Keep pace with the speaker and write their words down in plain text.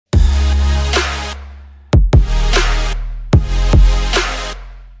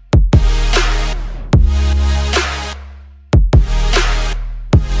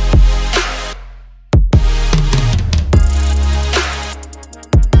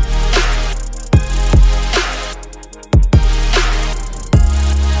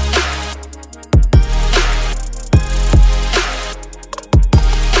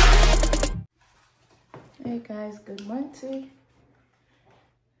Auntie.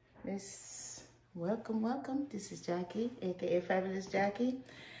 Welcome. This is Jackie, aka Fabulous Jackie.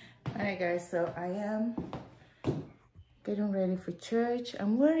 Alright guys, so I am getting ready for church.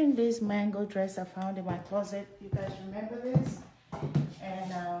 I'm wearing this mango dress I found in my closet. You guys remember this?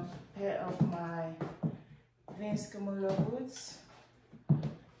 And a pair of my Vince Camuto boots.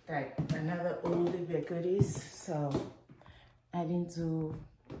 Like another oldie but goodies. So I didn't do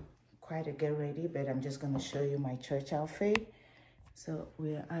quite a get ready, but I'm just gonna show you my church outfit. So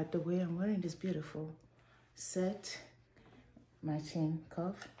we're out the way. I'm wearing this beautiful set matching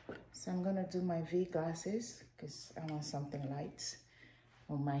cuff. So I'm gonna do my V glasses because I want something light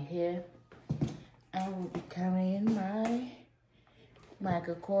on my hair. I will be carrying my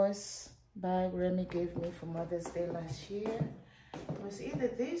Michael Kors bag Remy gave me for Mother's Day last year. It was either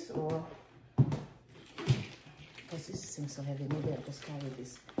this or, because this seems so heavy, maybe I'll just carry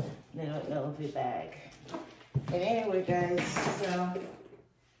this little LV bag. But anyway guys, so,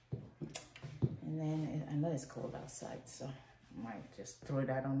 and then I know it's cold outside, so I might just throw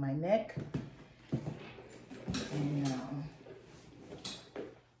that on my neck. And I'm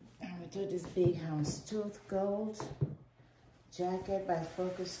gonna do this big houndstooth gold jacket by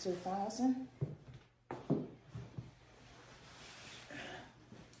Focus 2000.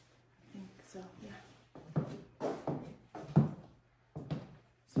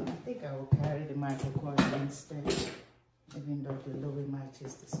 I will carry the Michael Kors instead, even though the Louis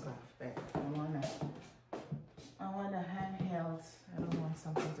matches the scarf. But I want a handheld. I don't want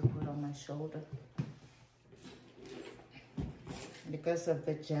something to put on my shoulder. Because of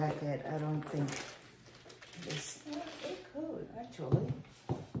the jacket, I don't think this. It could actually.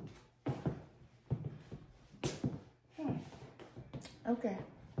 Okay.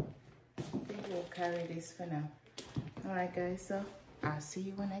 I think we'll carry this for now. All right, guys. So I'll see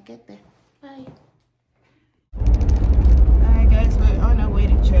you when I get there. Bye. Alright guys, we're on our way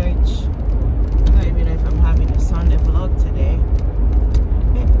to church. I don't even know if I'm having a Sunday vlog today.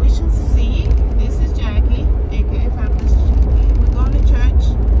 But we shall see. This is Jackie, aka Fabulous Jackie. We're going to church.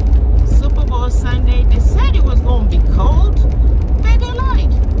 Super Bowl Sunday. They said it was going to be cold, but they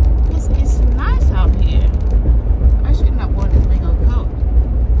lied. It's nice out here. I shouldn't have worn this big old coat.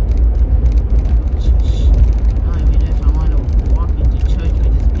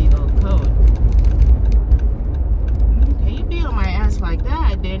 Like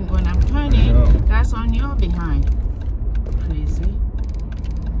that, then when I'm turning, that's on your behind. Crazy.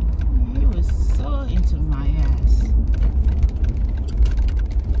 He was so into my ass.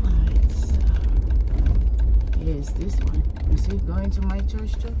 Alright, so here's this one. Is he going to my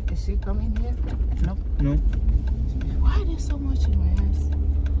church too? Is he coming here? Nope. No. Why there's so much in my ass?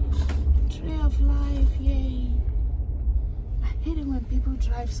 Tree of life, yay. I hate it when people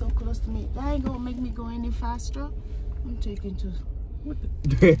drive so close to me. That ain't gonna make me go any faster. I'm taking to. What the?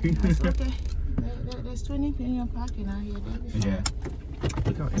 That's okay. There's 20 million parking out here. Yeah.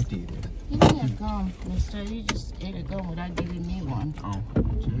 Look how empty it is. You need a gum, mister. You just ate a gum without giving me one. Oh.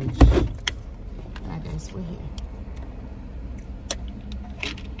 Jeez. Alright guys, we're here.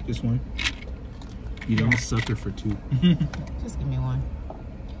 This one? You don't sucker for two. Just give me one.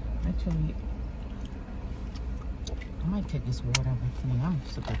 Actually, I might take this water with me. I'm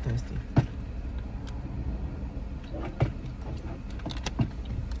super thirsty.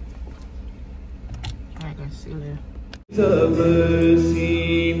 Alright guys, see you later. The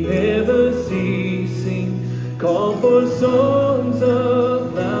mercy never ceasing, call for songs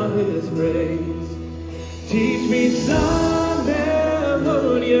of loudest praise. Teach me some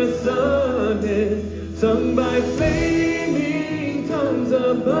melodious sonnet, sung by flaming tongues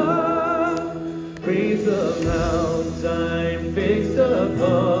above. Praise the mountain fixed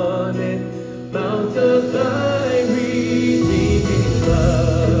upon it, mount of thy redeeming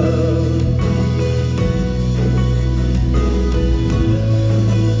love.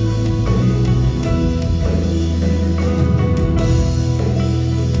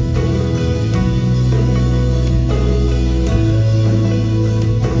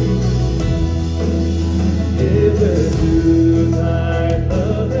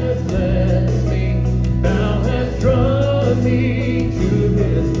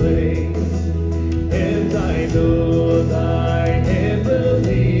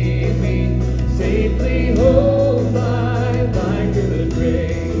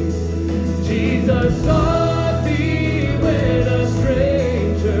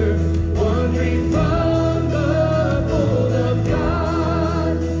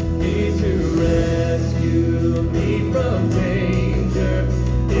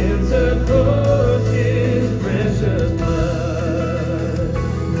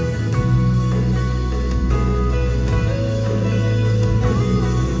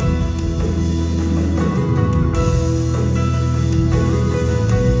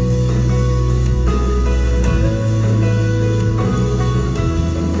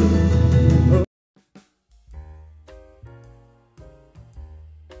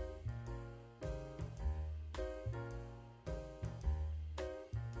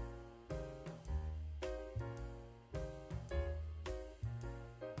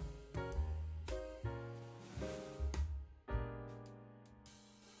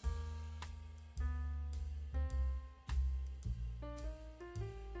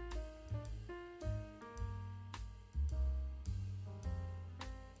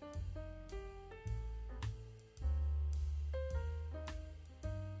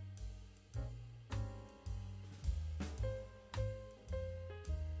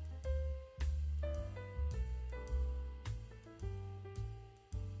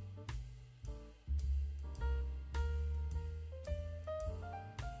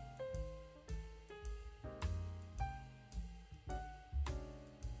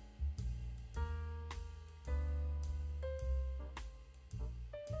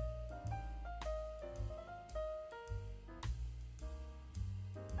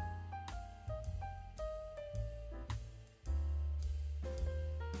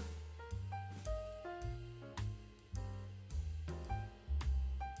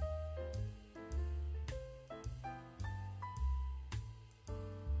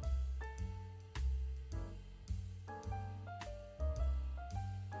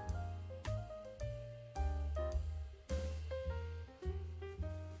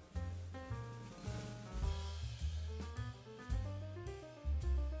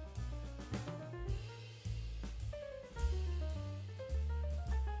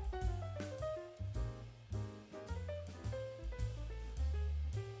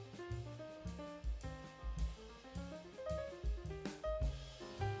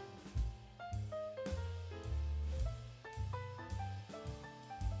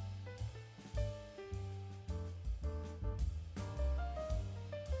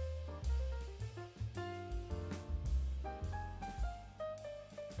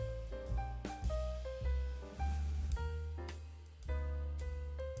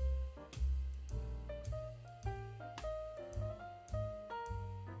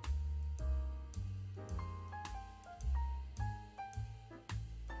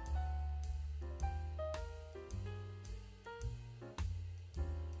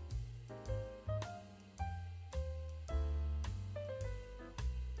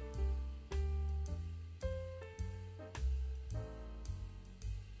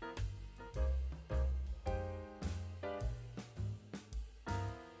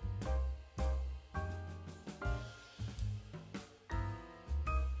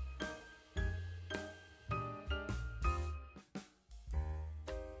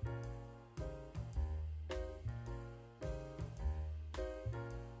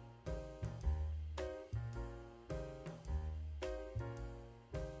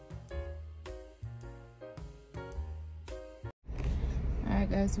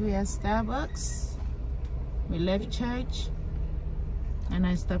 guys, we at Starbucks. We left church and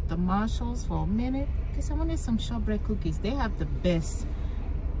I stopped at Marshall's for a minute because I wanted some shortbread cookies. They have the best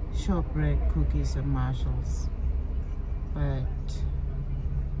shortbread cookies at Marshall's. But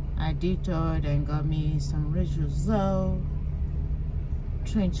I detoured and got me some Red Rousseau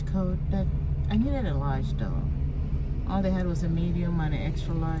trench coat. That I needed a large though. All they had was a medium and an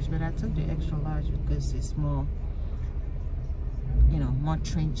extra large, but I took the extra large because it's more, you know, more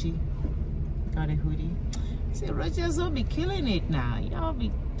trenchy. Got a hoodie. See, Rachel's will be killing it now. Y'all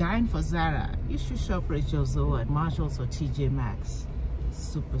be dying for Zara. You should shop Rachel's at Marshall's or TJ Maxx.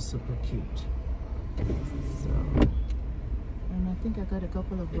 Super, super cute. So, and I think I got a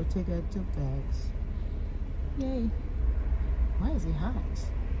couple of Bottega Dupe bags. Yay. Why is it hot?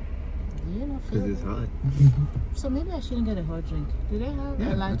 Do you not feel Because it's hot. So maybe I shouldn't get a hot drink. Do they have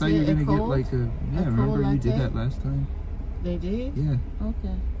a latte? I thought you were gonna get like a remember you did that last time? They did? Yeah.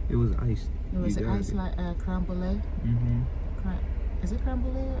 Okay. It was iced. It was iced like creme brulee. Is it creme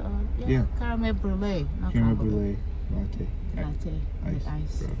brulee or yeah. Caramel brulee, not Caramel creme brulee. brulee latte. Latte with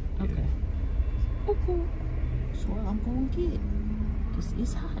ice. Bro. Okay. Yeah. Oh, cool. So what I'm gonna get. Cause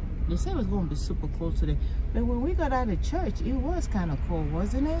it's hot. They said it was gonna be super cold today, but when we got out of church, it was kind of cold,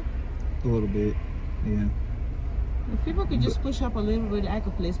 wasn't it? A little bit. Yeah. If people could just push up a little bit, I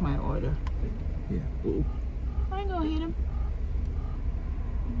could place my order. Yeah. Ooh. I ain't gonna hit him.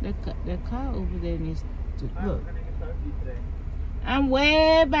 The car over there needs to look. I'm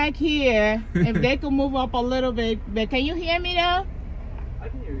way back here. If they could move up a little bit, but can you hear me though? I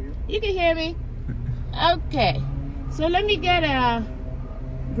can hear you. You can hear me? Okay. So let me get a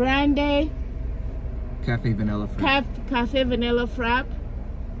grande Cafe vanilla frap. cafe vanilla frap.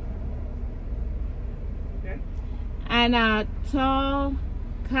 Okay. And a tall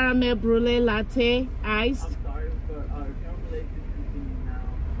caramel brulee latte iced. I'm sorry, but caramel is discontinued now.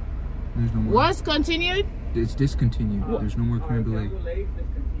 There's no more. What's continued? It's discontinued. There's no more creme brulee. Caramel is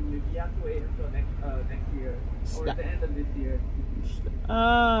discontinued. You have to wait until next year or at the end of this year.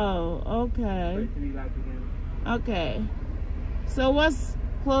 Oh, okay. For it to be back again. Okay. So what's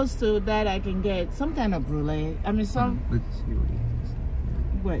close to that I can get? Some kind of brulee. I mean, some. Let's see what it is.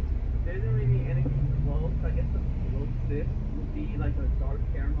 What? There isn't really anything close. I guess the closest would be like a dark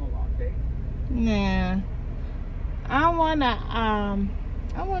caramel latte. Nah.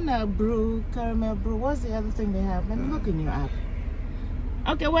 I wanna brew caramel brew. What's the other thing they have? Let me look in your app.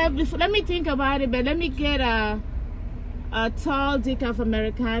 Okay, well, let me think about it. But let me get a tall decaf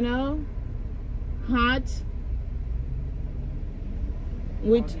Americano, hot.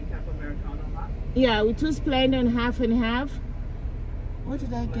 With Decaf Americano hot. yeah, with 2 Splenda and half. What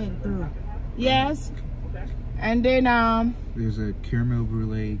did I get, brew? Yes. Okay. And then There's a caramel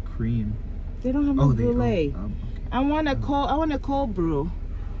brulee cream. they don't have no brulee. Okay. I want a cold brew.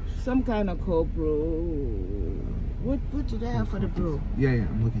 Some kind of cold brew. What do they have for the brew? Yeah,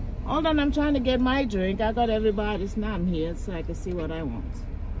 I'm looking. Hold on, I'm trying to get my drink. I got everybody's name here so I can see what I want.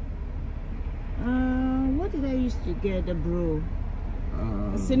 What did I used to get the brew?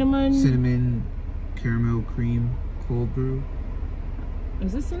 Cinnamon caramel cream cold brew.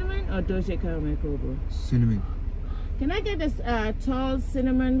 Is it cinnamon or Dolce caramel cold brew? Cinnamon. Can I get this tall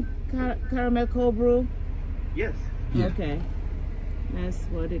cinnamon caramel cold brew? Yes. Yeah. Okay, that's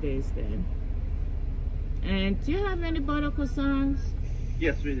what it is then. And do you have any butter croissants?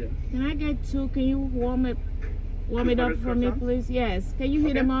 Yes, we do. Can I get 2? Can you warm it up butter for me, croissants? please? Yes. Can you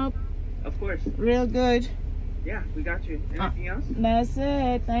heat Okay. them up Of course. real good? Yeah, we got you. Anything else? That's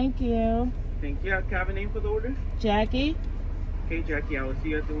it. Thank you, Thank you. Can I have a name for the order? Jackie. Okay, Jackie, I will see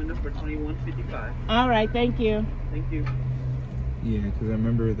you at the window for $21.55. All right. Thank you. Thank you. Yeah, because I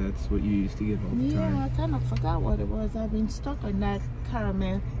remember that's what you used to get all the Yeah, time. I kind of forgot what it was. I've been stuck on that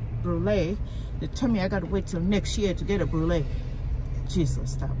caramel brulee. They tell me I got to wait till next year to get a brulee.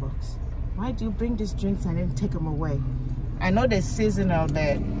 Jesus, Starbucks. Why do you bring these drinks and then take them away? I know they're seasonal,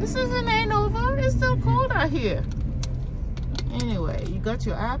 but the season ain't over. It's still cold out here. Anyway, you got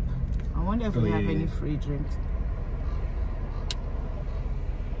your app? I wonder if we have any free drinks.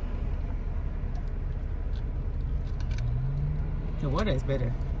 The water is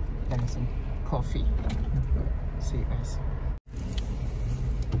better than some coffee. See you guys.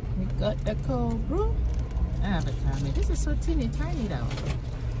 We got the cold brew. I have a tiny. This is so teeny tiny though.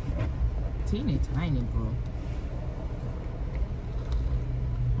 Teeny tiny brew.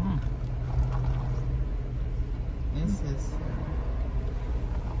 This is.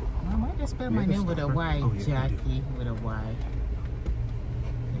 I might just spell my name with a Y, Jackie, with a Y.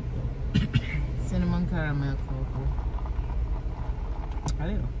 Cinnamon caramel cold brew. A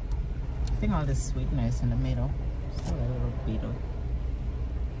little. I think all the sweetness in the middle. Still a little bitter.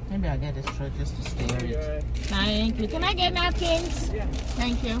 Maybe I'll get this truck just to stare at it. Right. Thank you. Can I get napkins? Yeah.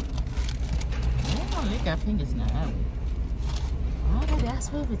 Thank you. Oh, they got fingers now. Oh, that's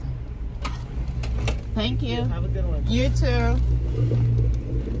everything. Thank you. Have a good one. You too.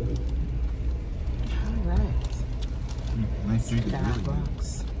 All right. Nice drink. Is really good.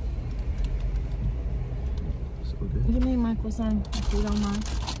 Starbucks. So good. Give me my croissant if you don't mind.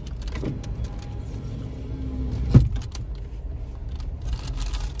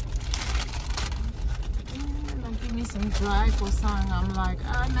 Give me some dry croissant. I'm like,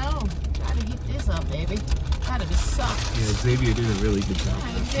 oh no, gotta heat this up, baby. Gotta be soft. Yeah, Xavier did a really good job.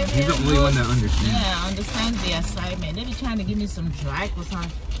 Yeah, He's the only one that understands. Yeah, understands the assignment. They be trying to give me some dry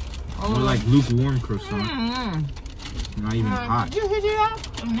croissant. More like lukewarm croissant. Mm-hmm. Not even hot. Did you heat it up?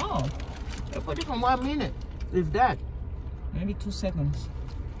 No. They put it for 1 minute, if that. Maybe 2 seconds.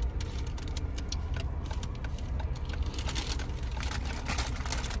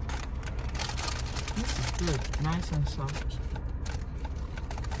 This is good, nice and soft.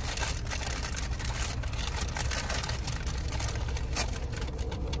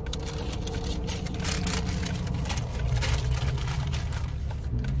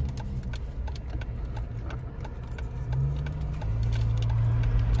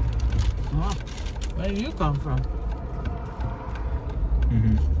 Oh, where do you come from? You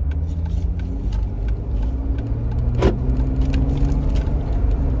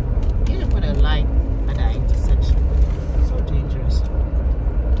didn't put a light at that intersection. So dangerous.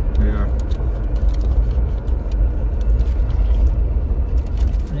 Yeah.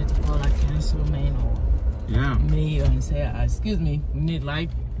 I need to call a councilman or Yeah. mayor and say, excuse me, we need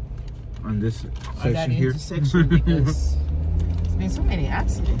light On this on that section here. intersection because there's been so many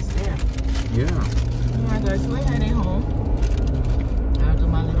accidents there. Yeah. Alright guys, we're heading home. I'll do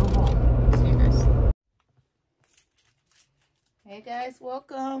my little home. See you guys. Hey guys,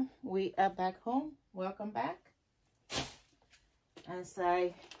 welcome. We are back home. Welcome back. As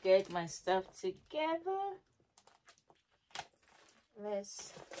I get my stuff together,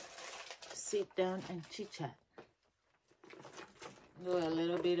 let's sit down and chit chat. Do a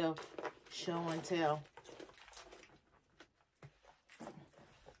little bit of show and tell.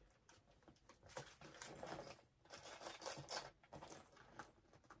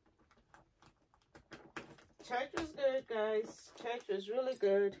 Church was good, guys. Church was really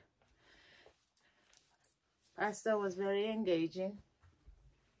good. Pastor was very engaging.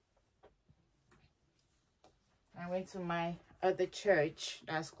 I went to my other church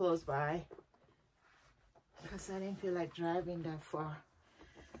that's close by because I didn't feel like driving that far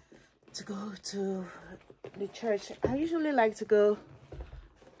to go to the church. I usually like to go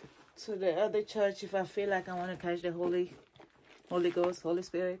to the other church if I feel like I want to catch the Holy Ghost, Holy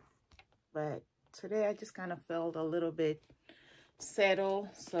Spirit. But today I just kind of felt a little bit settled,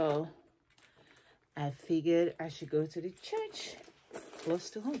 so I figured I should go to the church close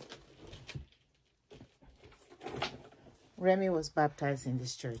to home. Remy was baptized in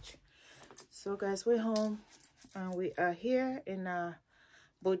this church. So guys, we're home and we are here in a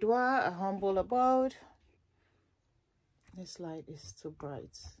boudoir, a humble abode. This light is too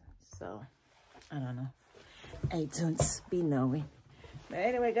bright, so I don't know. I don't be knowing. But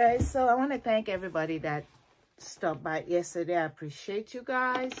anyway, guys, so I want to thank everybody that stopped by yesterday. I appreciate you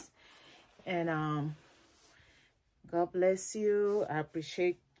guys. And God bless you. I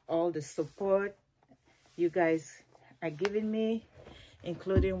appreciate all the support you guys are giving me,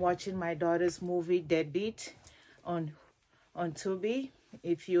 including watching my daughter's movie Deadbeat on Tubi.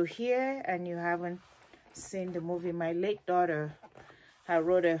 If you're here and you haven't seen the movie, my late daughter, I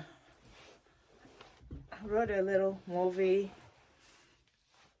wrote a little movie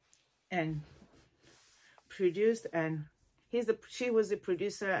and produced, and she was the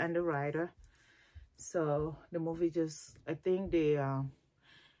producer and the writer. So the movie just, I think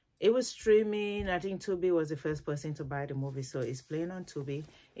it was streaming. I think Tubi was the first person to buy the movie, so it's playing on Tubi.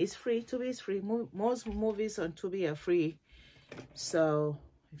 It's free. Tubi is free. Most movies on Tubi are free, so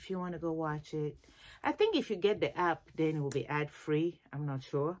if you want to go watch it, I think if you get the app, then it will be ad free. I'm not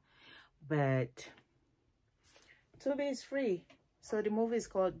sure, but Tubi is free. So the movie is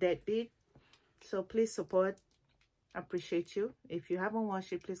called Deadbeat. So please support. I appreciate you. If you haven't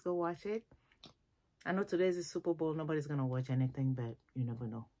watched it, please go watch it. I know today is the Super Bowl. Nobody's going to watch anything, but you never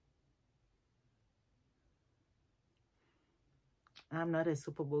know. I'm not a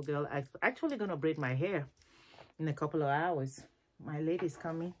Super Bowl girl. I'm actually going to braid my hair in a couple of hours. My lady's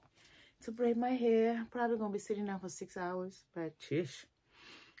coming to braid my hair. I'm probably going to be sitting down for 6 hours, but chish.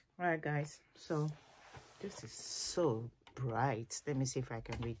 All right, guys. So this is so bright. Let me see if I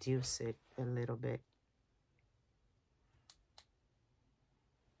can reduce it a little bit.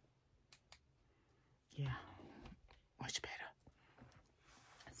 Yeah, much better.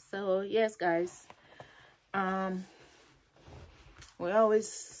 So yes, guys, we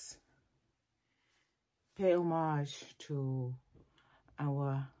always pay homage to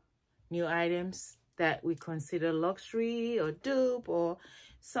our new items that we consider luxury or dupe, or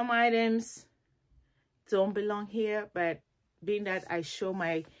some items don't belong here, but being that I show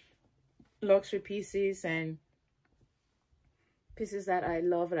my luxury pieces and pieces that I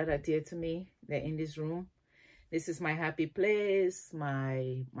love, that are dear to me, they're in this room. This is my happy place,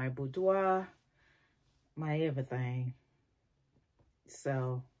 my boudoir, my everything.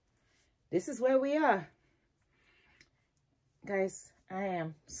 So this is where we are, guys. I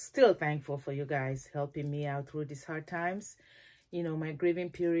am still thankful for you guys helping me out through these hard times. You know, my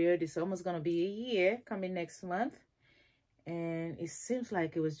grieving period is almost gonna be a year coming next month, and it seems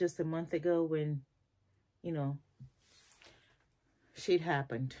like it was just a month ago when, you know, shit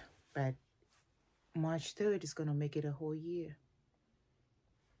happened. But March 3rd is gonna make it a whole year.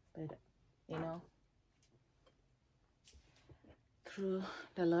 But you know, through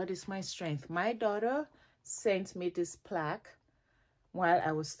the Lord is my strength. My daughter sent me this plaque while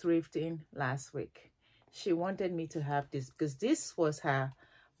I was thrifting last week. She wanted me to have this because this was her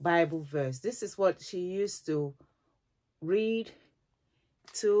Bible verse. This is what she used to read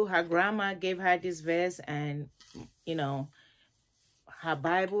to her grandma. Gave her this verse, and you know, her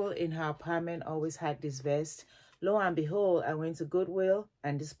Bible in her apartment always had this verse. Lo and behold, I went to Goodwill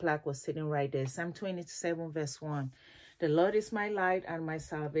and this plaque was sitting right there. Psalm 27 verse 1. The Lord is my light and my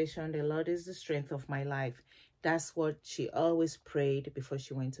salvation. The Lord is the strength of my life. That's what she always prayed before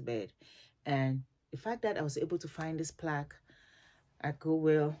she went to bed. And the fact that I was able to find this plaque at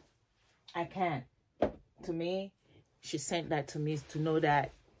Goodwill, I can't. To me, she sent that to me to know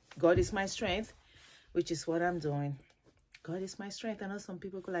that God is my strength, which is what I'm doing. God is my strength. I know some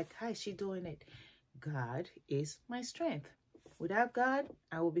people go like, how is she doing it? God is my strength. Without God,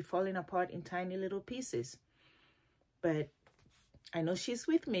 I will be falling apart in tiny little pieces. But I know she's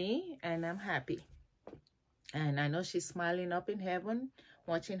with me and I'm happy. And I know she's smiling up in heaven,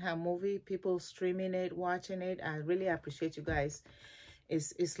 watching her movie, people streaming it, watching it. I really appreciate you guys.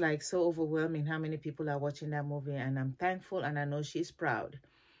 It's like so overwhelming how many people are watching that movie, and I'm thankful, and I know she's proud.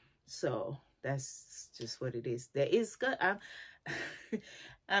 So that's just what it is. There is God.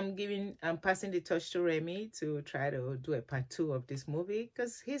 I'm passing the torch to Remy to try to do a part 2 of this movie,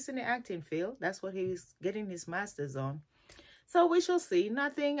 because he's in the acting field. That's what he's getting his master's on. So we shall see.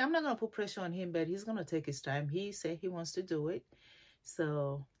 Nothing, I'm not going to put pressure on him, but he's going to take his time. He said he wants to do it.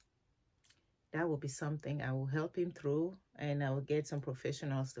 So that will be something I will help him through, and I will get some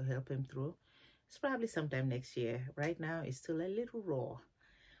professionals to help him through. It's probably sometime next year. Right now, it's still a little raw.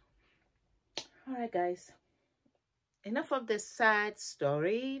 All right, guys. Enough of the sad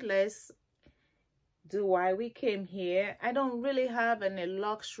story. Let's do why we came here. I don't really have any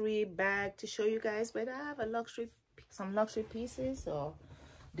luxury bag to show you guys, but I have some luxury pieces or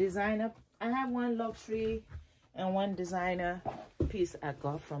designer. I have one luxury and one designer piece I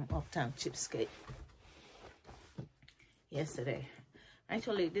got from Uptown Cheapskate yesterday.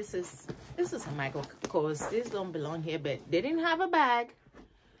 Actually, this is a Michael Kors. This don't belong here, but they didn't have a bag,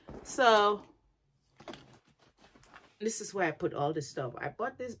 so this is where I put all this stuff. I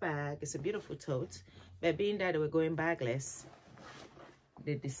bought this bag. It's a beautiful tote, but being that they were going bagless,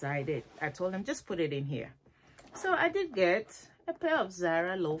 they decided, I told them just put it in here. So I did get a pair of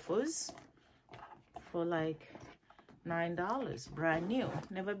Zara loafers for like $9, brand new,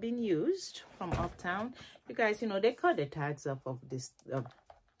 never been used, from Uptown. You guys, you know, they cut the tags off of this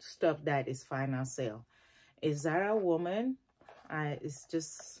stuff that is final sale. A Zara woman, it's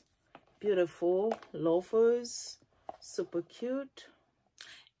just beautiful loafers, super cute.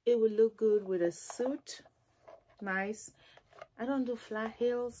 It would look good with a suit, nice. I don't do flat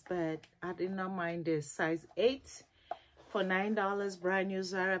heels, but I did not mind the size 8 for $9, brand new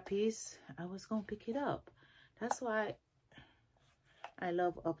Zara piece. I was gonna pick it up. That's why I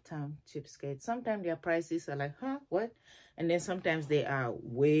love Uptown Cheapskate. Sometimes their prices are like, huh, what? And then sometimes they are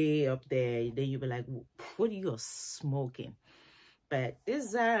way up there. Then you'll be like, what are you smoking? But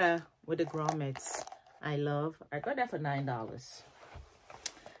this Zara with the grommets, I love. I got that for $9.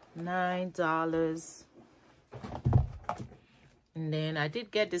 $9. And then I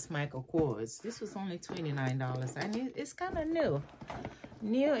did get this Michael Kors. This was only $29. And it's kind of new.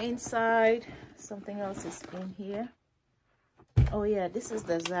 New inside. Something else is in here. Oh yeah, this is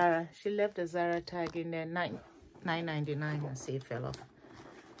the Zara. She left the Zara tag in there. $9.99. I see it fell off.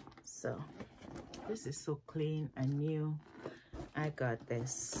 So this is so clean and new. I got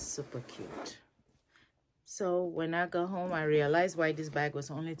this. Super cute. So when I got home, I realized why this bag was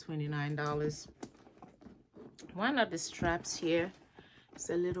only $29. One of the straps here is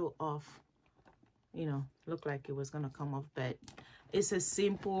a little off, you know, looked like it was gonna come off, but it's a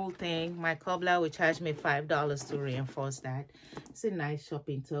simple thing. My cobbler will charge me $5 to reinforce that. It's a nice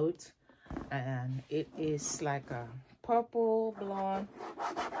shopping tote, and it is like a purple blonde,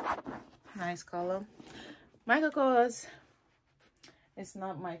 nice color. Michael Kors, it's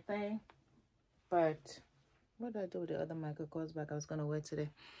not my thing, but what did I do with the other Michael Kors bag I was gonna wear today?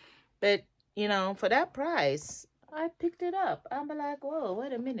 But you know, for that price, I picked it up. I'm like, whoa,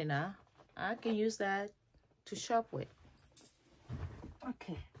 wait a minute now. I can use that to shop with.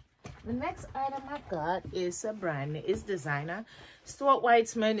 Okay. The next item I got is a brand. It's designer. Stuart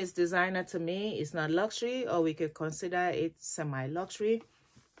Weitzman is designer to me. It's not luxury, or we could consider it semi-luxury.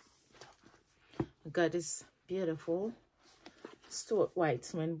 I got this beautiful Stuart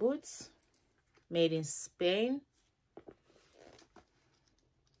Weitzman boots, made in Spain.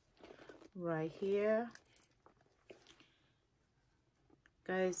 Right here.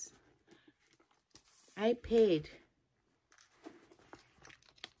 Guys, I paid,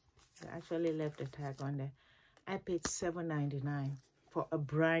 I actually left the tag on there. I paid $7.99 for a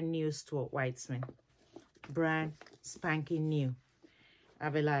brand new Stuart Weitzman. Brand spanking new.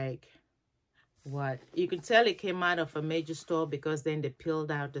 I'll be like, what? You can tell it came out of a major store because then they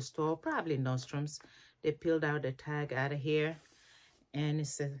peeled out the store, probably Nordstrom's. They peeled out the tag out of here. And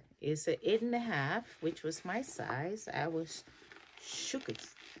it's a 8.5, which was my size. I was shook it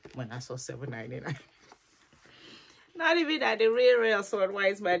when I saw $7.99. Not even at the real Stuart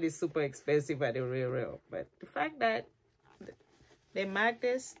Weitzman is super expensive at the real. But the fact that they marked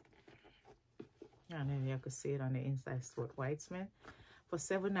this, I don't know if you could see it on the inside, Stuart Weitzman, for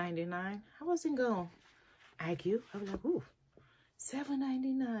 $7.99. I wasn't going to argue. I was like, ooh,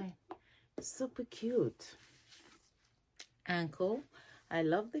 $7.99. Super cute. Ankle. I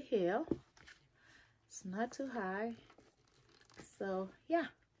love the heel. It's not too high. So yeah,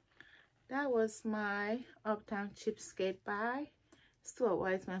 that was my Uptown Cheapskate buy. Stuart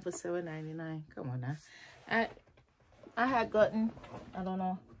Weitzman for $7.99. Come on now. I had gotten, I don't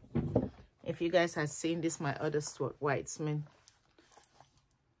know if you guys had seen this, my other Stuart Weitzman.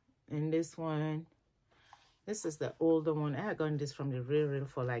 And this one, this is the older one. I had gotten this from the real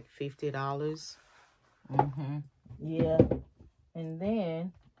for like $50. Yeah. And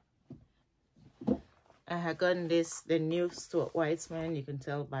then I had gotten this, the new Stuart Weitzman. You can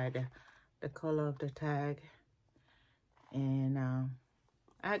tell by the color of the tag. And I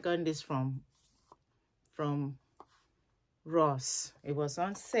had gotten this from Ross. It was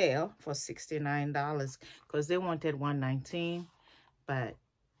on sale for $69 because they wanted $119. But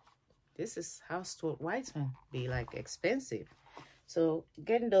this is how Stuart Weitzman be like expensive. So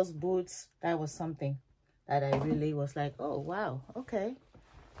getting those boots, that was something that I really was like, oh wow, okay.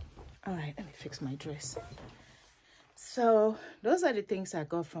 All right, let me fix my dress. So those are the things I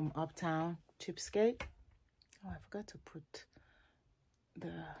got from Uptown Cheapskate. Oh, I forgot to put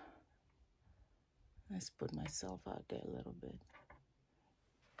let's put myself out there a little bit.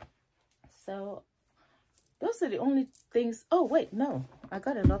 So those are the only things. Oh wait, no, I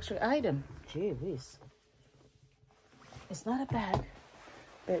got a luxury item. Gee whiz. It's not a bag,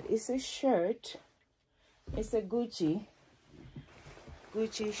 but it's a shirt. It's a Gucci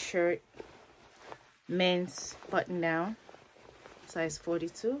shirt, men's button down, size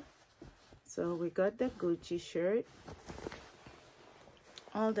 42. So we got the Gucci shirt.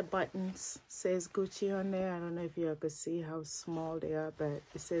 All the buttons says Gucci on there. I don't know if you could see how small they are, but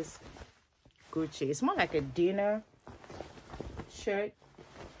it says Gucci. It's more like a dinner shirt,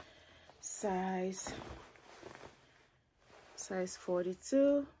 size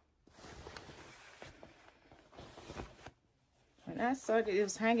 42. When I saw it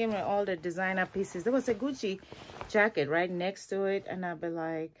was hanging with all the designer pieces. There was a Gucci jacket right next to it, and I'd be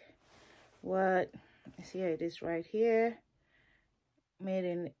like, what? Here it is right here. Made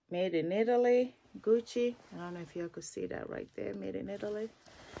in Italy, Gucci. I don't know if you could see that right there, made in Italy.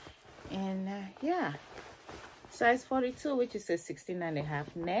 And yeah, size 42, which is a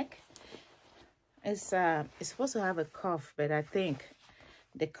 16.5 neck. It's supposed to have a cuff, but I think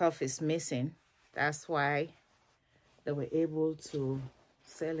the cuff is missing. That's why they were able to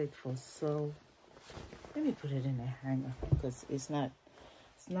sell it for so. Let me put it in a hanger because it's not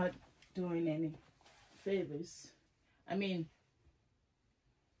doing any favors. I mean,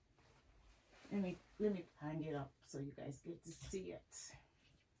 let me hang it up so you guys get to see it.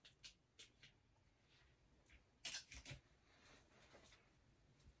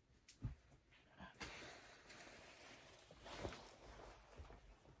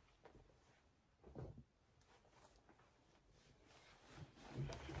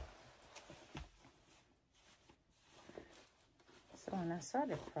 and I saw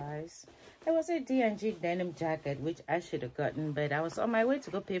the price. It was a D&G denim jacket, which I should have gotten, but I was on my way to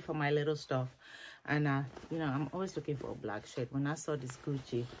go pay for my little stuff. And, you know, I'm always looking for a black shirt. When I saw this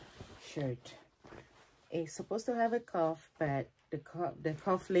Gucci shirt, it's supposed to have a cuff, but the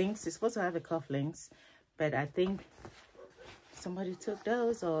cufflinks, it's supposed to have a cufflinks, but I think somebody took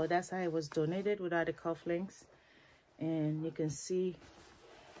those, or that's how it was donated without the cufflinks. And you can see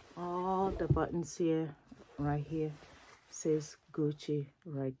all the buttons here, right here. Says Gucci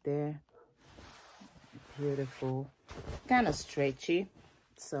right there. Beautiful. Kind of stretchy.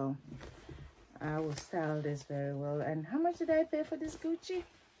 So I will style this very well. And how much did I pay for this Gucci?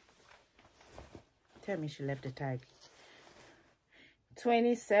 Tell me she left the tag.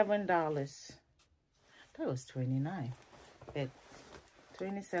 $27. That was $29. But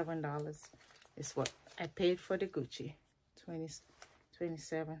 $27 is what I paid for the Gucci.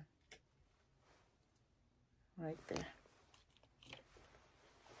 27 right there.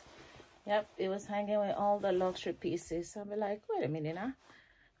 Yep, it was hanging with all the luxury pieces. I'll be like, wait a minute now,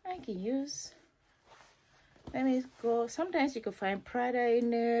 I can use, let me go. Sometimes you can find Prada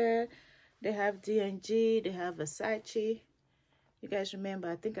in there. They have D&G, they have Versace. You guys remember,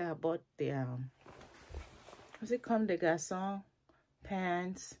 I think I bought the was it Comme des Garçons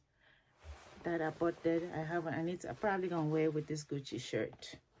pants that I bought that I haven't. I'm probably gonna wear with this Gucci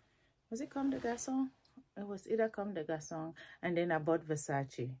shirt. Was it Comme des Garçons? It was either Comme des Garçons, and then I bought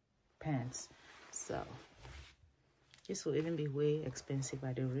Versace pants. So this will even be way expensive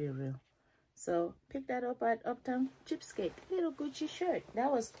by the real. So pick that up at Uptown Cheapskate. Little Gucci shirt.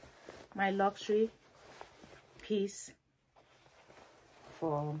 That was my luxury piece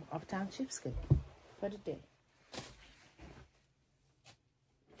for Uptown Cheapskate for the day.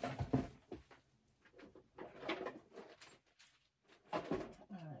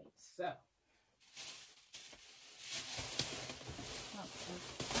 Alright, so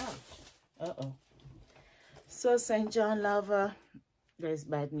uh-oh. So St. John lover, there's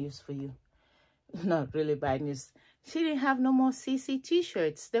bad news for you. Not really bad news. She didn't have no more CC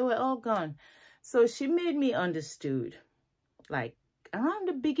t-shirts. They were all gone. So she made me understood, like around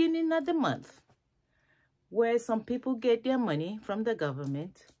the beginning of the month, where some people get their money from the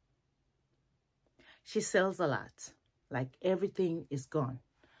government. She sells a lot. Like everything is gone.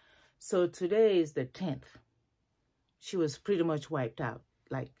 So today is the 10th. She was pretty much wiped out,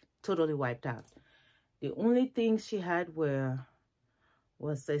 like totally wiped out. The only things she had was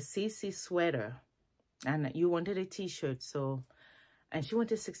a CC sweater, and you wanted a t-shirt, so, and she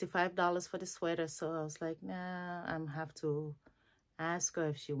wanted $65 for the sweater. So I was like, nah, I'm have to ask her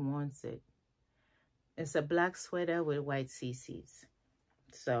if she wants it. It's a black sweater with white CCs.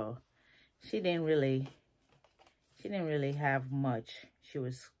 So she didn't really have much. She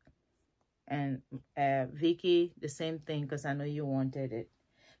was, and Vicky, the same thing, because I know you wanted it.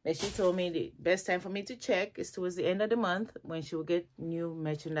 But she told me the best time for me to check is towards the end of the month when she will get new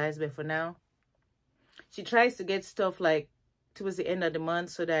merchandise. But for now, she tries to get stuff like towards the end of the month,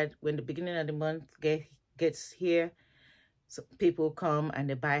 so that when the beginning of the month gets here, so people come and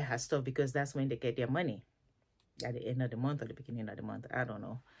they buy her stuff, because that's when they get their money, at the end of the month or the beginning of the month. I don't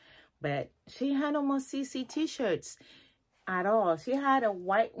know. But she had no more CC t-shirts at all. She had a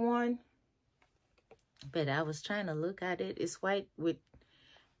white one, but I was trying to look at it. It's white with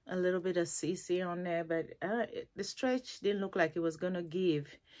a little bit of CC on there, but the stretch didn't look like it was gonna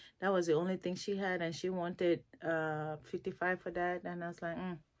give. That was the only thing she had, and she wanted $55 for that, and I was like,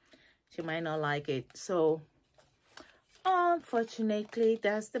 she might not like it. So unfortunately,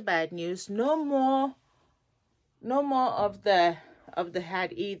 that's the bad news. No more of the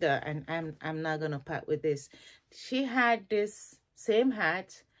hat either, and I'm not gonna part with this. She had this same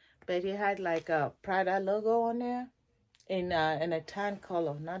hat, but it had like a Prada logo on there in a tan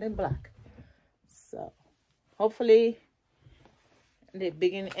color, not in black. So hopefully the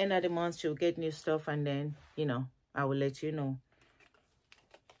end of the month she'll get new stuff, and then, you know, I will let you know.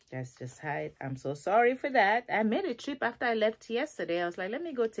 That's just how I'm so sorry for that. I made a trip after I left yesterday. I was like, let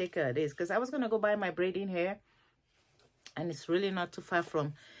me go take care of this, because I was gonna go buy my braiding hair, and it's really not too far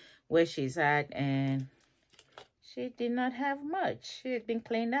from where she's at, and she did not have much. She had been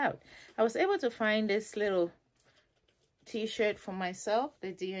cleaned out. I was able to find this little t-shirt for myself,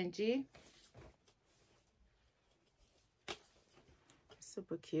 the D&G.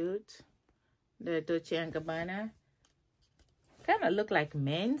 Super cute. The Dolce & Gabbana. Kind of look like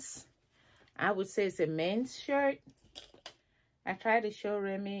men's. I would say it's a men's shirt. I tried to show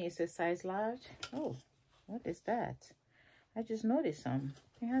Remy. It's a size large. Oh, what is that? I just noticed some.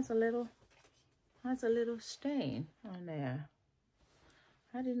 It has a little stain on there.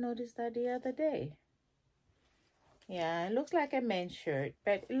 I didn't notice that the other day. Yeah, it looks like a men's shirt,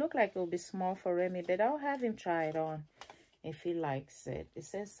 but it looked like it will be small for Remy, but I'll have him try it on if he likes it. It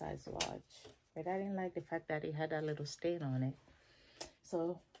says size large, but I didn't like the fact that it had a little stain on it.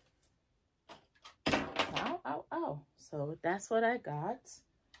 So, ow, ow, ow. So that's what I got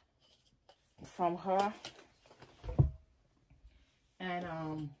from her.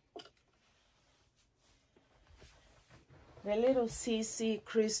 And the little CC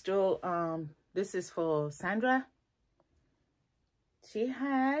crystal, this is for Sandra. She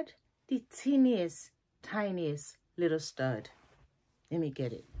had the teeniest, tiniest little stud. Let me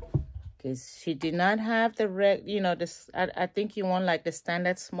get it. Because she did not have the you know, this. I think you want like the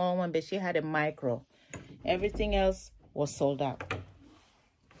standard small one, but she had a micro. Everything else was sold out.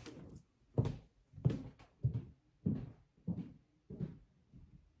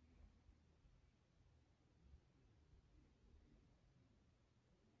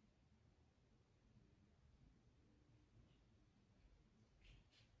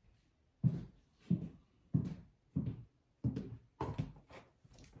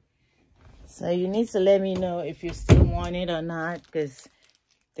 So you need to let me know if you still want it or not, because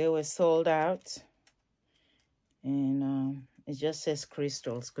they were sold out. And it just says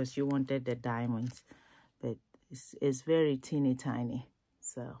crystals because you wanted the diamonds, but it's very teeny tiny.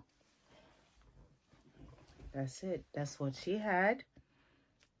 So that's it. That's what she had.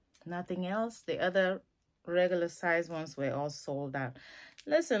 Nothing else. The other regular size ones were all sold out.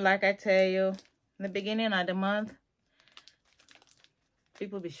 Listen, like I tell you, in the beginning of the month,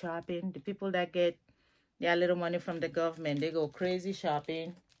 people be shopping. The people that get their little money from the government, they go crazy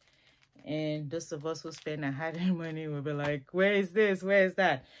shopping. And those of us who spend our hard-earned money will be like, where is this? Where is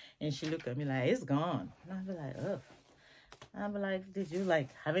that? And she look at me like, it's gone. And I'll be like, ugh. I'll be like, did you like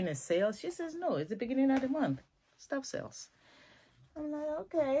having a sale? She says, no, it's the beginning of the month. Stop sales. I'm like,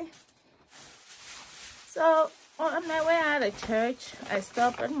 okay. So on my way out of church, I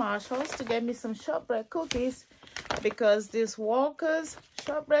stopped at Marshall's to get me some shortbread cookies because these Walker's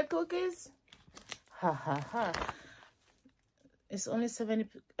shortbread cookies, ha ha ha, it's only 70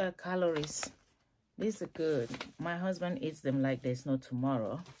 calories. These are good. My husband eats them like there's no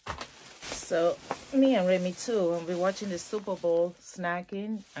tomorrow. So me and Remy too, when we're watching the Super Bowl,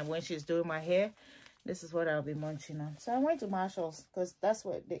 snacking, and when she's doing my hair, this is what I'll be munching on. So I went to Marshall's because that's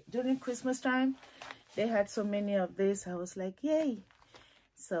what during Christmas time, they had so many of this. I was like, yay.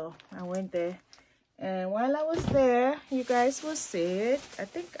 So I went there. And while I was there, you guys will see it. I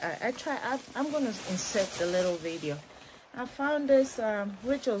think I'm going to insert the little video. I found this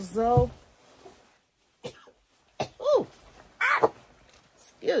Rachel Zoe. Ooh,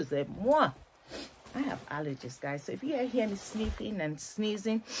 excuse moi. I have allergies, guys. So if you hear me sniffing and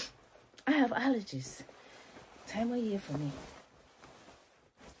sneezing, I have allergies. Time of year for me.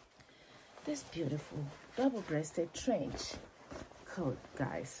 This beautiful double-breasted trench coat,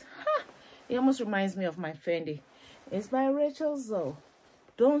 guys. Ha! It almost reminds me of my Fendi. It's by Rachel Zoe.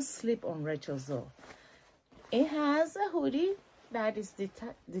 Don't sleep on Rachel Zoe. It has a hoodie that is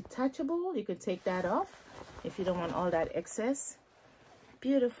detachable. You can take that off if you don't want all that excess.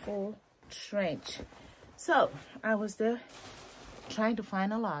 Beautiful trench. So I was there trying to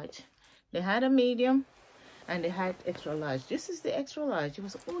find a large. They had a medium and they had extra large. This is the extra large. It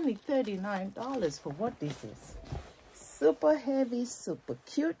was only $39 for what this is. Super heavy, super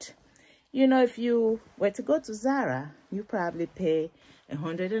cute. You know, if you were to go to Zara, you probably pay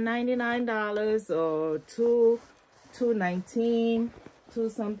 $199 or $219,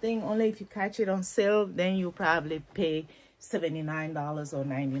 something. Only if you catch it on sale, then you probably pay $79 or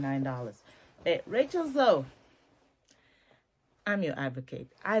 $99. But Rachel Zoe, I'm your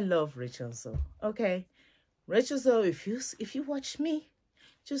advocate. I love Rachel Zoe. Okay, Rachel Zoe, if you watch me,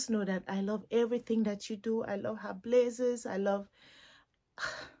 just know that I love everything that you do. I love her blazers. I love.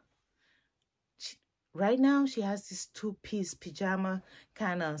 Right now, she has this two-piece pajama,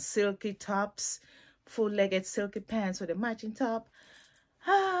 kind of silky tops, full-legged silky pants with a matching top.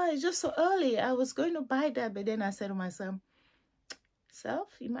 It's just so early. I was going to buy that, but then I said to myself,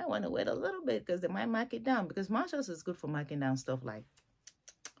 you might want to wait a little bit because they might mark it down, because Marshall's is good for marking down stuff like.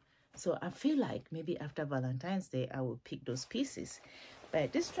 So I feel like maybe after Valentine's Day, I will pick those pieces.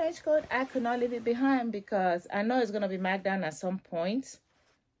 But this trench coat, I could not leave it behind because I know it's going to be marked down at some point.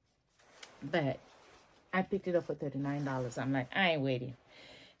 But I picked it up for $39. I'm like, I ain't waiting.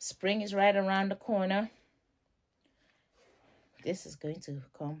 Spring is right around the corner. This is going to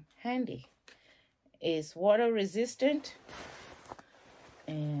come handy. It's water resistant.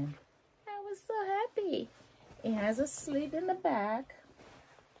 And I was so happy. It has a slit in the back.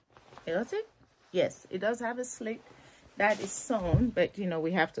 Does it? Yes, it does have a slit that is sewn, but you know,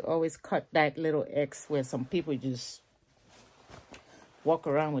 we have to always cut that little X where some people just walk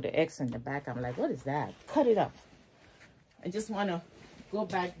around with the X in the back. I'm like, what is that? Cut it up. I just want to go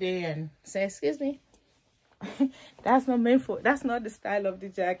back there and say, excuse me. That's not meant for, that's not the style of the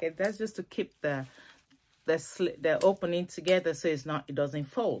jacket. That's just to keep the opening together so it doesn't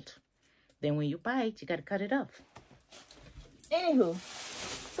fold. Then when you buy it, you got to cut it off. Anywho,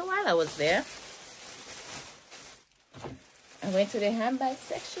 so while I was there, I went to the handbag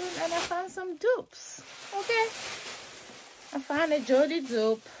section and I found some dupes. Okay. I found a Jody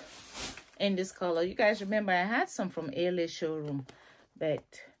dupe in this color. You guys remember I had some from ALA showroom, but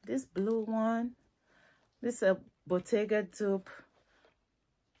this blue one, this is a Bottega dupe.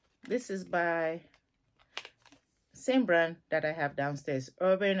 This is by same brand that I have downstairs,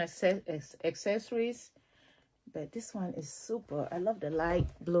 Urban Accessories. But this one is super. I love the light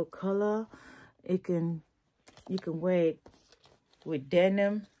blue color. You can wear it with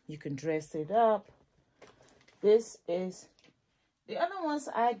denim. You can dress it up. This is the other ones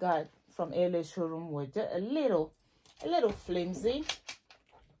I got from ALA showroom were just a little flimsy,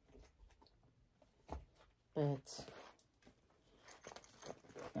 but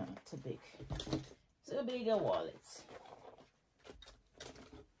not too big. Too big a wallet.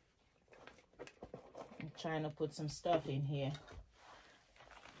 I'm trying to put some stuff in here.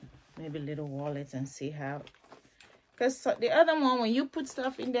 Maybe little wallets and see how. Because the other one, when you put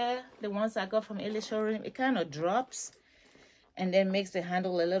stuff in there, the ones I got from ALA showroom, it kind of drops and then makes the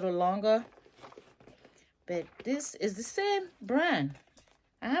handle a little longer. But this is the same brand.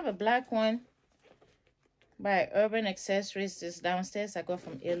 I have a black one by Urban Accessories. This downstairs I got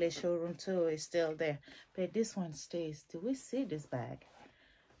from ALA showroom too. It's still there. But this one stays. Do we see this bag?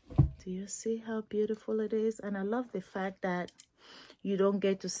 Do you see how beautiful it is? And I love the fact that you don't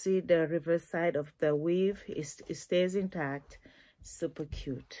get to see the reverse side of the weave. It stays intact. Super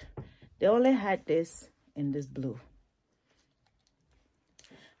cute. They only had this in this blue.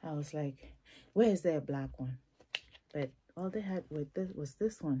 I was like, where is there a black one? But all they had with this was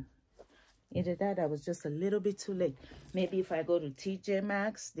this one. Either that, I was just a little bit too late. Maybe if I go to TJ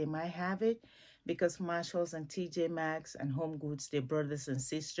Maxx, they might have it, because Marshalls and TJ Maxx and Home Goods, they're brothers and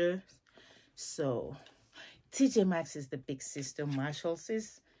sisters. So TJ Maxx is the big sister. Marshalls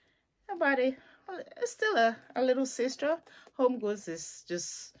is still a little sister. Home Goods is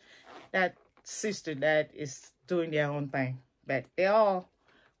just that sister that is doing their own thing. But they're all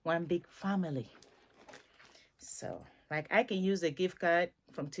one big family. So, like, I can use a gift card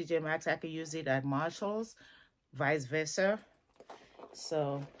from TJ Maxx. I can use it at Marshalls, vice versa.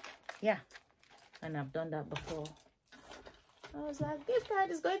 So, yeah. And I've done that before. I was like, gift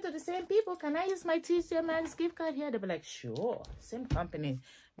card is going to the same people. Can I use my TJ Maxx gift card here? They'll be like, sure. Same company.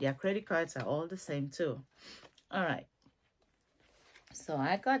 Their credit cards are all the same too. All right. So,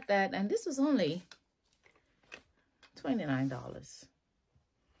 I got that. And this was only $29.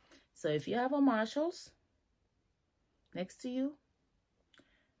 So, if you have a Marshalls next to you,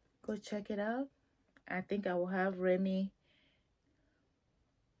 go check it out. I think I will have Remy.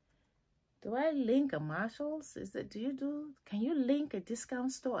 Do I link a Marshalls? Can you link a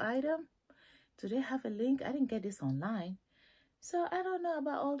discount store item? Do they have a link? I didn't get this online. So I don't know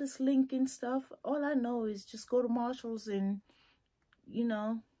about all this linking stuff. All I know is just go to Marshalls and, you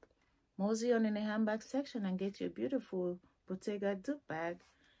know, mosey on in the handbag section and get you a beautiful Bottega dupe bag.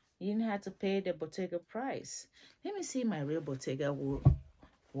 You didn't have to pay the Bottega price. Let me see my real Bottega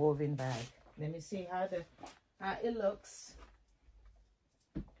woven bag. Let me see how it looks.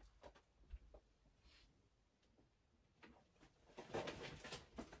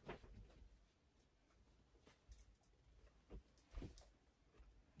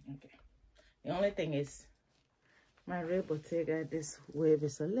 Okay. The only thing is, my real Bottega, this wave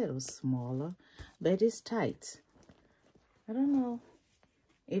is a little smaller, but it's tight. I don't know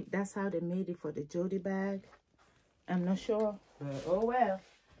if that's how they made it for the Jody bag. I'm not sure, but oh well.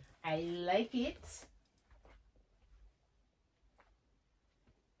 I like it.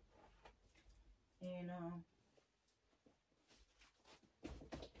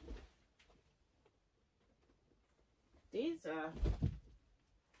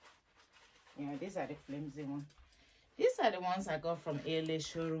 And these are the flimsy ones. These are the ones I got from ALA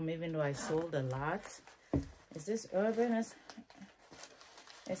showroom, even though I sold a lot. Is this Urban?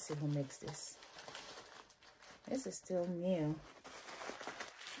 Let's see who makes this. This is still new.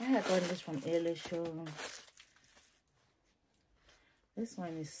 I had gotten this from ALA showroom. This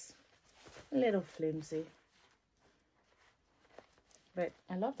one is a little flimsy, but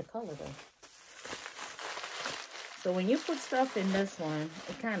I love the color though. So when you put stuff in this one,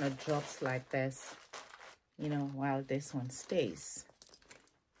 it kind of drops like this. you know, while this one stays.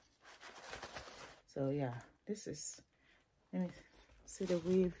 So yeah, this is, let me see the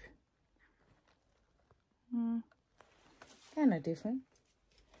weave. Kind of different.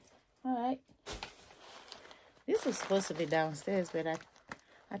 All right. This was supposed to be downstairs, but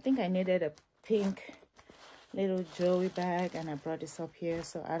I think I needed a pink little jewelry bag, and I brought this up here.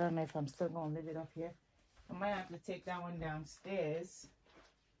 So I don't know if I'm still going to leave it up here. I might have to take that one downstairs.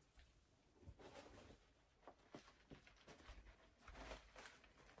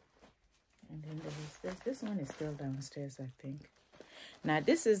 And then there was this one is still downstairs, I think. Now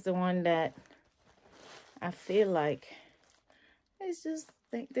this is the one that I feel like it's just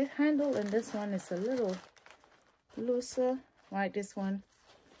like the handle, and this one is a little looser. Right, this one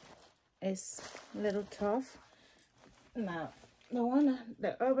is a little tough. Now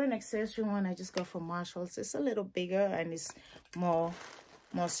the Urban Accessory one I just got from Marshalls. It's a little bigger and it's more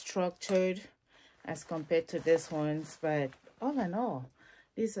structured as compared to this one's, but all in all,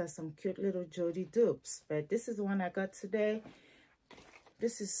 these are some cute little Jody dupes. But this is the one I got today.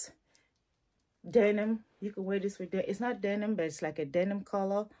 This is denim. You can wear this with it's not denim, but it's like a denim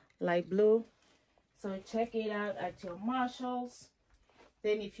color, light blue. So check it out at your Marshalls.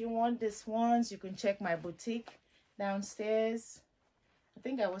 Then if you want these ones, you can check my boutique downstairs. I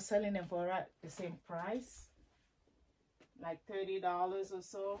think I was selling them for the same price, like $30 or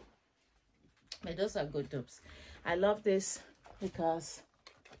so. But those are good dupes. I love this because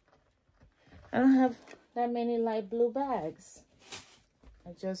I don't have that many light blue bags.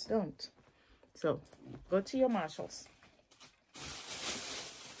 I just don't. So go to your Marshalls.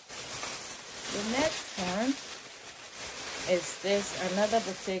 The next one is this, another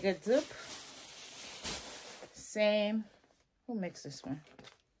Bottega dupe. Same. Who makes this one?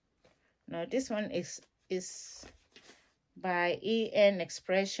 No, this one is by EN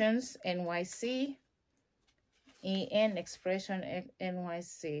Expressions NYC. EN Expression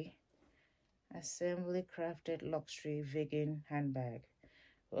NYC. Assembly crafted luxury vegan handbag.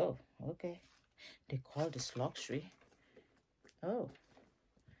 Oh, okay. They call this luxury. Oh,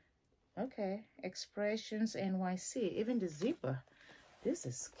 okay. Expressions NYC. Even the zipper. This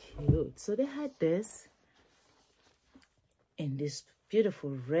is cute. So they had this in this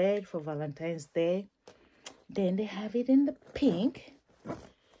beautiful red for Valentine's Day. Then they have it in the pink.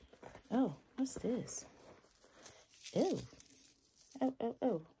 Oh, what's this? Oh, oh, oh,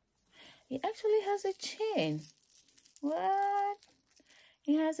 oh. It actually has a chain. What?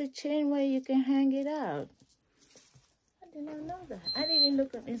 It has a chain where you can hang it out. I did not know that. I didn't even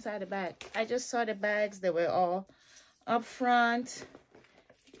look inside the bag. I just saw the bags. They were all up front.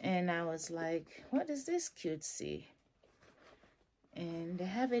 And I was like, what is this cutesy? And they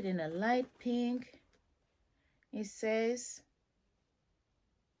have it in a light pink. It says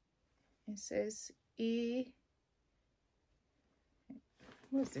E.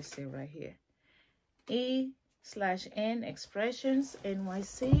 What does this say right here? E/N Expressions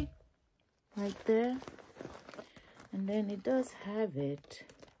NYC. Right there. And then it does have it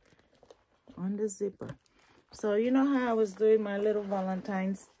on the zipper. So you know how I was doing my little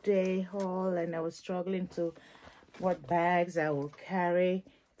Valentine's Day haul and I was struggling to what bags I will carry.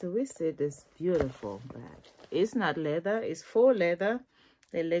 So we see this beautiful bag. It's not leather, it's faux leather.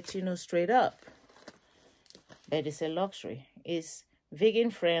 They let you know straight up. But it's a luxury. It's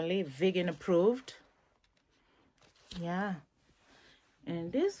vegan friendly, vegan approved. Yeah.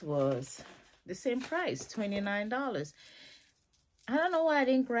 And this was the same price, $29. I don't know why I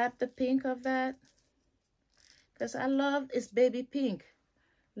didn't grab the pink of that. Because I love it's baby pink.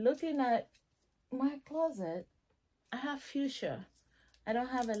 Looking at my closet, I have fuchsia. I don't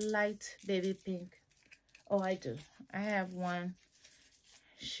have a light baby pink. Oh, I do. I have one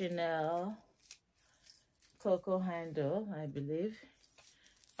Chanel Coco handle, I believe.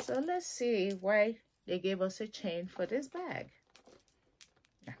 So let's see why they gave us a chain for this bag.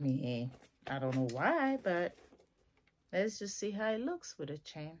 I mean, I don't know why, but let's just see how it looks with a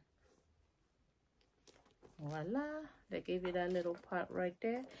chain. Voila, they gave you that little part right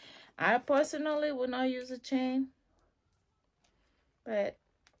there. I personally would not use a chain, but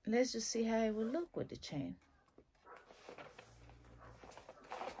let's just see how it will look with the chain.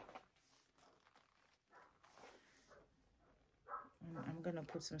 I'm gonna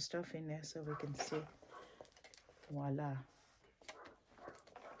put some stuff in there so we can see. Voila.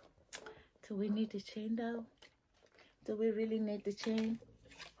 Do we need the chain though? Do we really need the chain?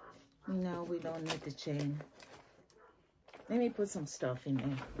 No, we don't need the chain. Let me put some stuff in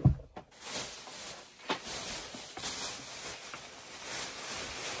there.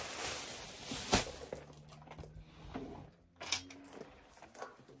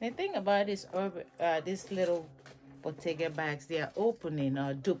 The thing about this little Bottega bags, they are opening,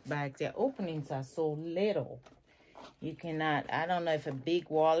 or Dupe bags, their openings are so little. You cannot, I don't know if a big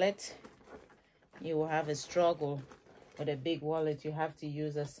wallet, you will have a struggle with a big wallet. You have to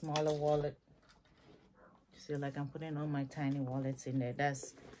use a smaller wallet. See, like I'm putting all my tiny wallets in there.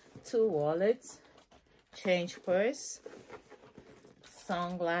 That's 2 wallets, change purse,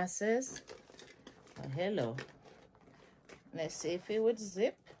 sunglasses. Oh, hello. Let's see if it would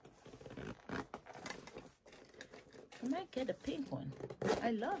zip. I might get a pink one.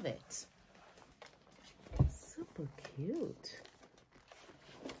 I love it. Super cute.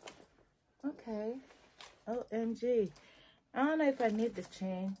 Okay. OMG. I don't know if I need the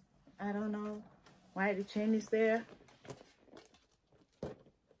chain. I don't know why the chain is there.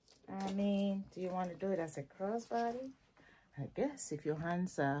 I mean, do you want to do it as a crossbody? I guess if your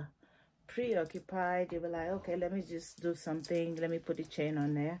hands are preoccupied, you'll be like, okay, let me just do something. Let me put the chain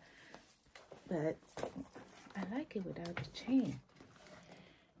on there. But I like it without the chain.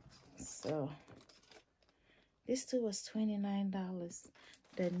 So this too was $29.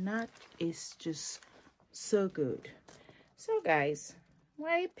 The knot is just so good. So guys,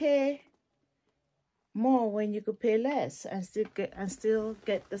 why pay more when you could pay less and still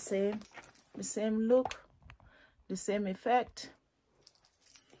get the same look, the same effect?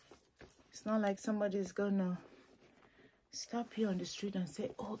 It's not like somebody's gonna stop you on the street and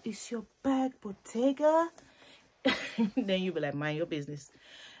say, oh, is your bag Bottega? Then you'll be like, mind your business.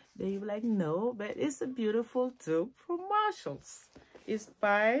 Then you'll be like, no, but it's a beautiful dupe from Marshalls. It's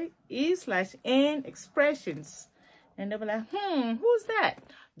by E/N Expressions. And they'll be like, who's that?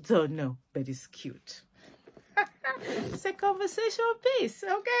 Don't know, but it's cute. It's a conversational piece,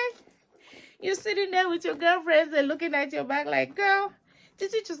 okay? You're sitting there with your girlfriends and looking at your bag like, girl,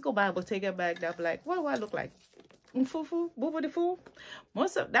 did you just go buy a Bottega bag? They'll be like, what do I look like? Fufu, boo the fool.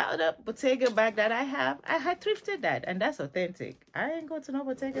 Most of that other Bottega bag that I had thrifted that, and that's authentic. I ain't go to no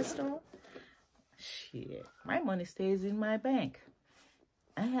Bottega store. Shit, my money stays in my bank.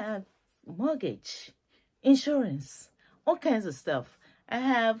 I have mortgage, insurance, all kinds of stuff. I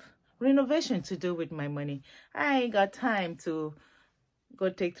have renovation to do with my money. I ain't got time to go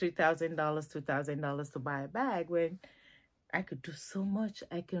take $3,000, $2,000 to buy a bag when I could do so much.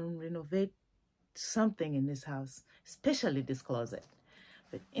 I can renovate something in this house, especially this closet.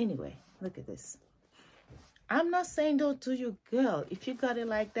 But anyway, look at this. I'm not saying don't do you, girl. If you got it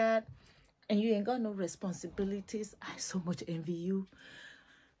like that and you ain't got no responsibilities, I so much envy you.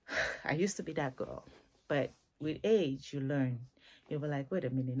 I used to be that girl, but with age you learn. You'll be like, wait a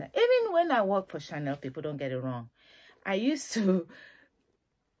minute now. Even when I work for Chanel, people don't get it wrong, I used to,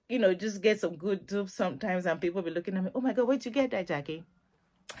 you know, just get some good dupes sometimes, and people be looking at me, oh my god, where'd you get that, Jackie?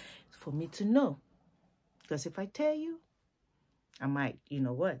 For me to know, because if I tell you, I might, you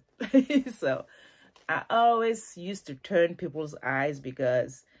know what. So I always used to turn people's eyes,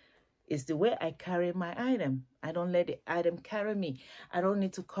 because it's the way I carry my item. I don't let the item carry me. I don't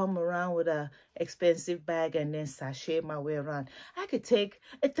need to come around with a expensive bag and then sashay my way around. I could take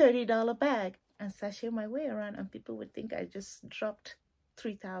a $30 bag and sashay my way around, and people would think I just dropped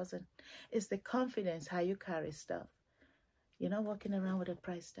 $3,000. It's the confidence, how you carry stuff. You're not walking around with a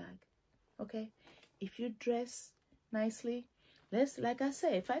price tag. Okay, if you dress nicely, like I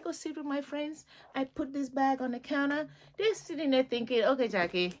said, if I go sit with my friends, I put this bag on the counter, they're sitting there thinking, okay,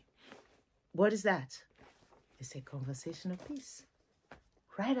 Jackie, what is that? It's a conversational piece,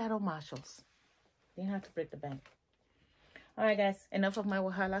 right out of Marshalls. You don't have to break the bank. All right, guys, enough of my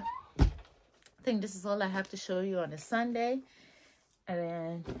wahala. I think this is all I have to show you on a Sunday, and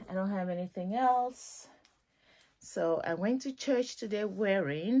then I don't have anything else. So I went to church today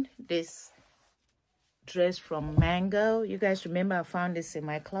wearing this dress from Mango. You guys remember I found this in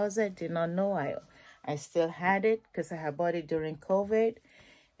my closet. Did not know I still had it, because I had bought it during COVID,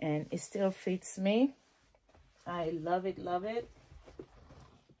 and it still fits me. I love it, love it.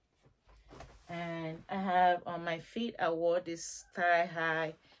 And I have on my feet, I wore this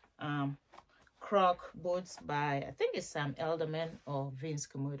thigh-high croc boots by, I think it's Sam Elderman or Vince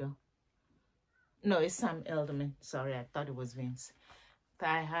Camuto. No, it's Sam Elderman. Sorry, I thought it was Vince.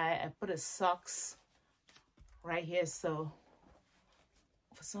 Thigh high. I put a socks right here, so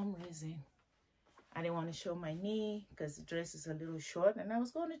for some reason I didn't want to show my knee because the dress is a little short, and I was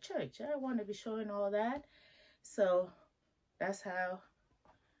going to church. I didn't want to be showing all that. So that's how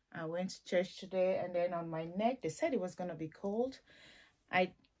I went to church today. And then on my neck, they said it was going to be cold.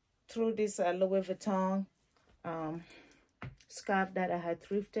 I threw this Louis Vuitton scarf that I had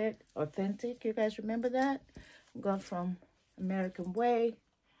thrifted, authentic. You guys remember that? Got from American Way.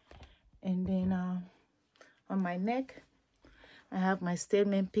 And then on my neck, I have my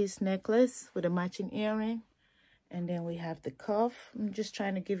statement piece necklace with a matching earring. And then we have the cuff. I'm just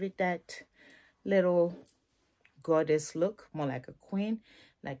trying to give it that little goddess look, more like a queen,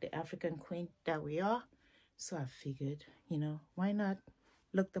 like the African queen that we are. So I figured, you know, why not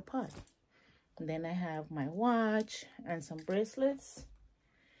look the part? And then I have my watch and some bracelets.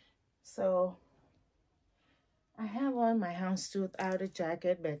 So I have on my houndstooth outer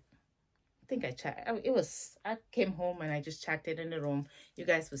jacket, but I think I came home and I just checked it in the room. You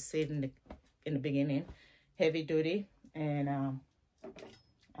guys would see it in the beginning, heavy duty. And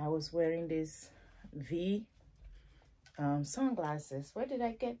I was wearing these V sunglasses. Where did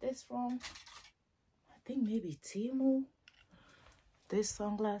I get this from? I think maybe Temu. These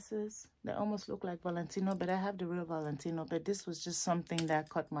sunglasses, they almost look like Valentino, but I have the real Valentino. But this was just something that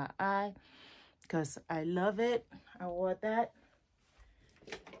caught my eye because I love it. I wore that.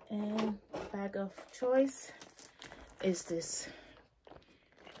 And bag of choice is this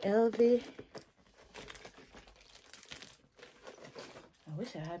LV. I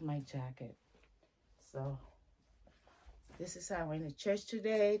wish I had my jacket. So this is how I went to church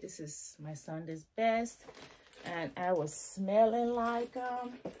today. This is my Sunday's best. And I was smelling like,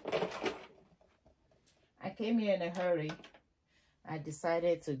 I came here in a hurry. I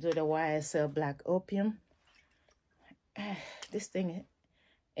decided to do the YSL Black Opium. This thing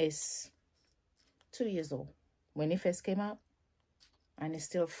is 2 years old when it first came out, and it's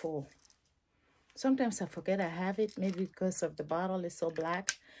still full. Sometimes I forget I have it, maybe because of the bottle is so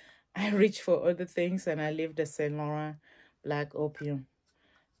black. I reach for other things and I leave the Saint Laurent Black Opium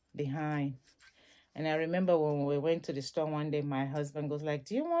behind. And I remember when we went to the store one day, my husband goes like,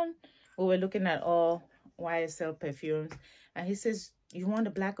 do you want, we were looking at all YSL perfumes, and he says, you want the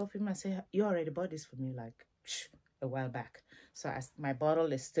Black Opium? I said, you already bought this for me like a while back. So my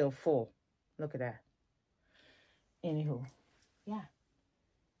bottle is still full. Look at that. Anywho, yeah.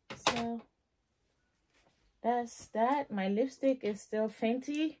 So that's that. My lipstick is still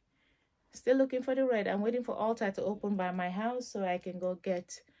Fenty. Still looking for the red. I'm waiting for Ulta to open by my house so I can go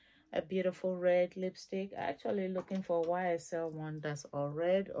get a beautiful red lipstick. Actually looking for a YSL one that's all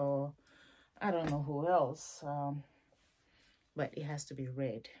red, or I don't know who else. But it has to be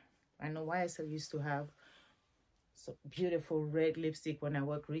red. I know YSL used to have some beautiful red lipstick when I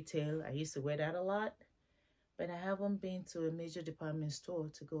worked retail. I used to wear that a lot. But I haven't been to a major department store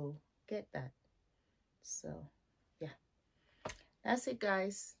to go get that. So, yeah. That's it,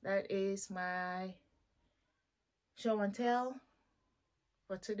 guys. That is my show and tell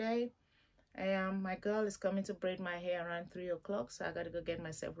for today. My girl is coming to braid my hair around 3 o'clock, so I gotta go get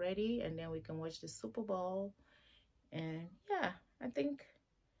myself ready, and then we can watch the Super Bowl. And yeah, I think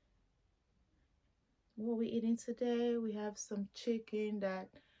what we're eating today, we have some chicken that,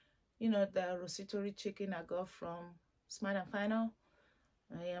 you know, the rotisserie chicken I got from Smart and Final.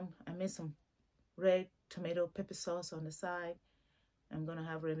 I made some red tomato pepper sauce on the side. I'm gonna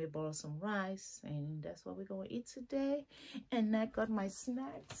have Remy boil some rice, and that's what we're gonna eat today. And I got my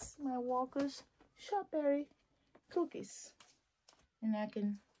snacks, my Walker's strawberry cookies, and I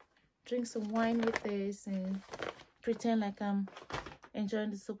can drink some wine with this and pretend like I'm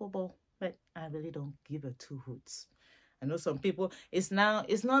enjoying the Super Bowl. But I really don't give a two hoots. I know some people. It's no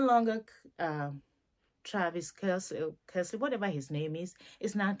longer Travis Kelce, whatever his name is.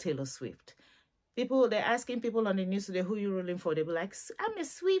 It's now Taylor Swift. They're asking people on the news today, who you ruling for? They'll be like, I'm a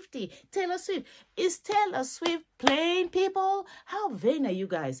Swiftie. Taylor Swift. Is Taylor Swift playing, people? How vain are you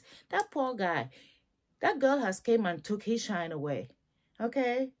guys? That poor guy. That girl has came and took his shine away.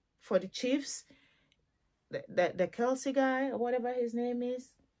 Okay? For the Chiefs, the Kelce guy, or whatever his name is,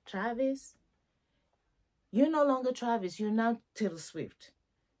 Travis. You're no longer Travis. You're now Taylor Swift.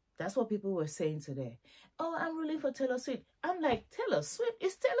 That's what people were saying today. Oh, I'm ruling for Taylor Swift. I'm like, Taylor Swift?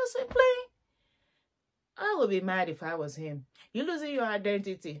 Is Taylor Swift playing? I would be mad if I was him. You're losing your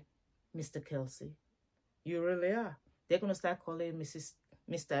identity, Mr. Kelce. You really are. They're going to start calling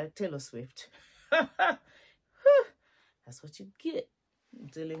Mr. Taylor Swift. That's what you get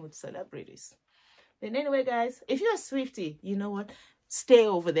dealing with celebrities. Then anyway, guys, if you're a Swiftie, you know what? Stay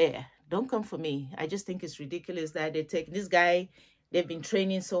over there. Don't come for me. I just think it's ridiculous that they take this guy. They've been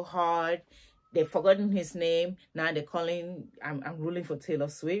training so hard. They've forgotten his name. Now they're calling, I'm ruling for Taylor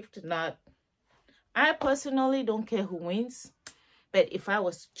Swift. I personally don't care who wins. But if I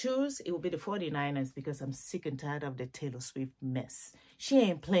was to choose, it would be the 49ers, because I'm sick and tired of the Taylor Swift mess. She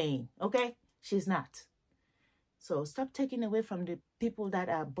ain't playing, okay? She's not. So stop taking away from the people that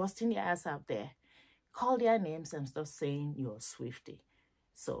are busting their ass out there. Call their names and stop saying you're a Swiftie.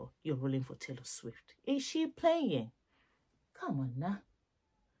 So you're ruling for Taylor Swift. Is she playing? Come on now.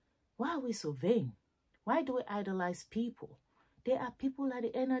 Why are we so vain? Why do we idolize people They are people at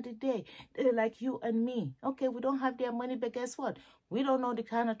the end of the day. They're like you and me. Okay, we don't have their money, but guess what? We don't know the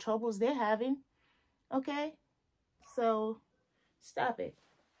kind of troubles they're having. Okay? So, stop it.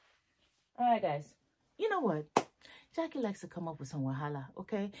 All right, guys. You know what? Jackie likes to come up with some wahala,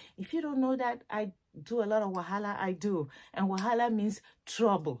 okay? If you don't know that, I do a lot of wahala. I do. And wahala means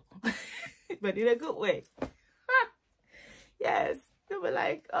trouble. But in a good way. Yes. They'll be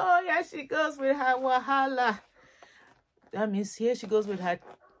like, oh, yeah, she goes with her wahala. That means here she goes with her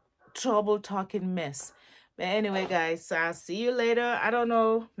trouble talking mess. But anyway, guys, so I'll see you later. I don't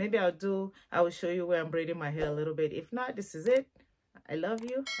know. Maybe I will show you where I'm braiding my hair a little bit. If not, this is it. I love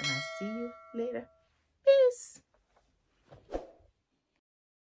you, and I'll see you later. Peace.